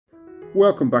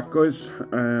Welcome back, guys.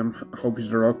 Hope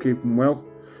you're all keeping well.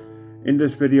 In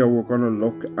this video we're going to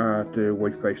look at the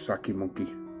White Faced Saki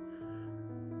monkey.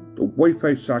 The White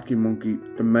Faced Saki monkey,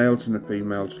 the males and the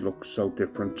females look so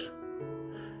different.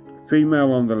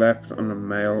 Female on the left and the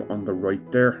male on the right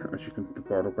there. As you can, the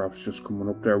photographs just coming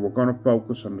up there. We're going to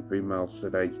focus on the females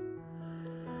today.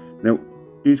 Now,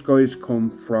 these guys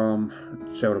come from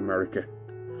South America.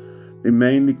 They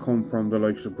mainly come from the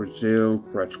likes of Brazil,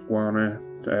 Guyana,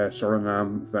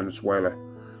 Suriname, Venezuela.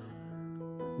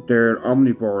 They're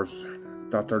omnivores,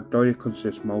 that their diet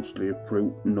consists mostly of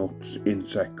fruit, nuts,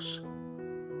 insects.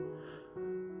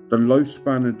 The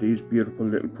lifespan of these beautiful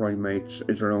little primates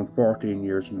is around 14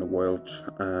 years in the wild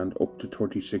and up to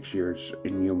 36 years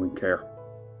in human care.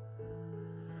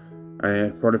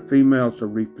 For the females, the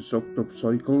reproductive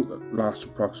cycle lasts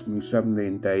approximately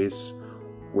 17 days,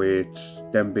 with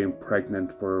them being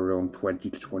pregnant for around 20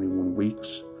 to 21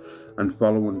 weeks, and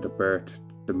following the birth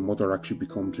the mother actually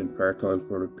becomes infertile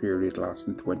for a period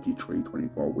lasting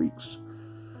 23-24 weeks.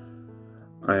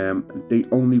 They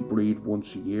only breed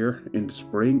once a year in the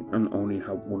spring and only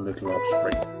have one little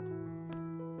offspring.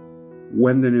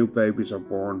 When the new babies are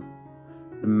born,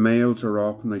 the males are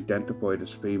often identified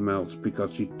as females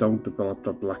because they don't develop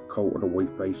their black coat or the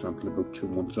white face until about 2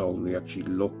 months old, and they actually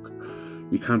look.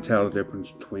 You can't tell the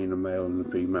difference between a male and a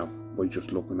female by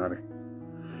just looking at it.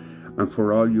 And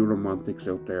for all you romantics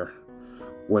out there,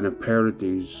 when a pair of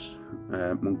these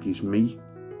monkeys meet,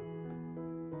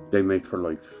 they mate for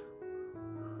life.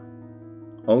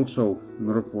 Also,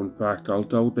 another fun fact,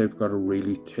 although they've got a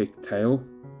really thick tail,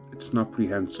 it's not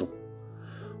prehensile,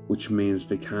 which means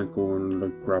they can't go on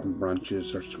like grabbing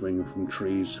branches or swinging from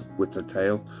trees with their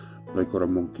tail like other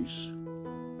monkeys.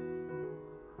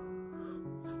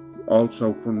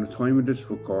 Also, from the time of this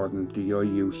recording, the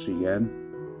IUCN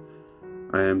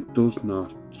does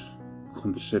not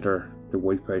consider the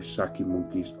White Faced Saki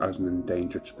monkeys as an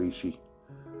endangered species.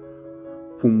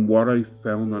 From what I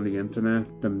found on the internet,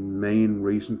 the main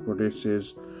reason for this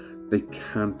is they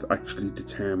can't actually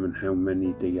determine how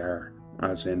many they are,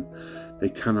 as in they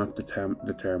cannot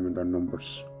determine their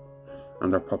numbers,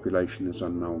 and their population is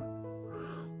unknown.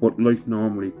 But like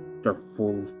normally, they're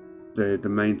full. The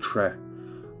main threat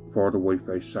for the White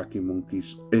Faced Saki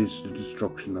monkeys is the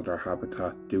destruction of their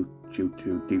habitat due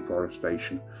to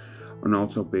deforestation, and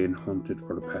also being hunted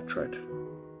for the pet trade.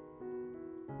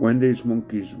 When these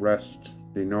monkeys rest,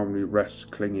 they normally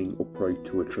rest clinging upright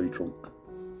to a tree trunk.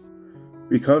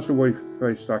 Because the White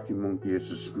Faced Saki monkey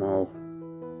is a small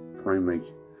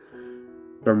primate,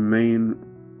 their main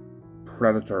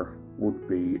predator would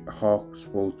be hawks,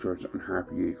 vultures and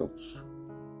harpy eagles.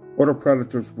 Other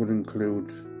predators would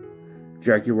include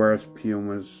jaguars,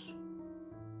 pumas,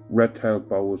 red-tailed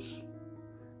boas,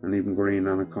 and even green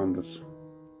anacondas.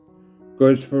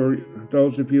 Guys, for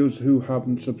those of you who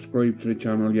haven't subscribed to the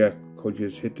channel yet, could you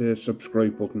hit the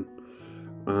subscribe button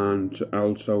and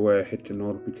also hit the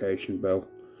notification bell?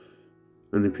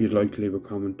 And if you'd like to leave a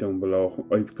comment down below.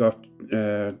 I've got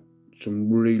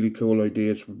some really cool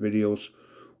ideas for videos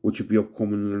which will be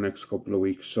upcoming in the next couple of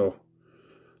weeks, so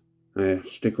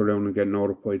stick around and get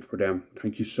notified for them.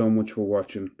 Thank you so much for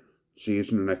watching. See you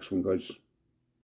in the next one, guys.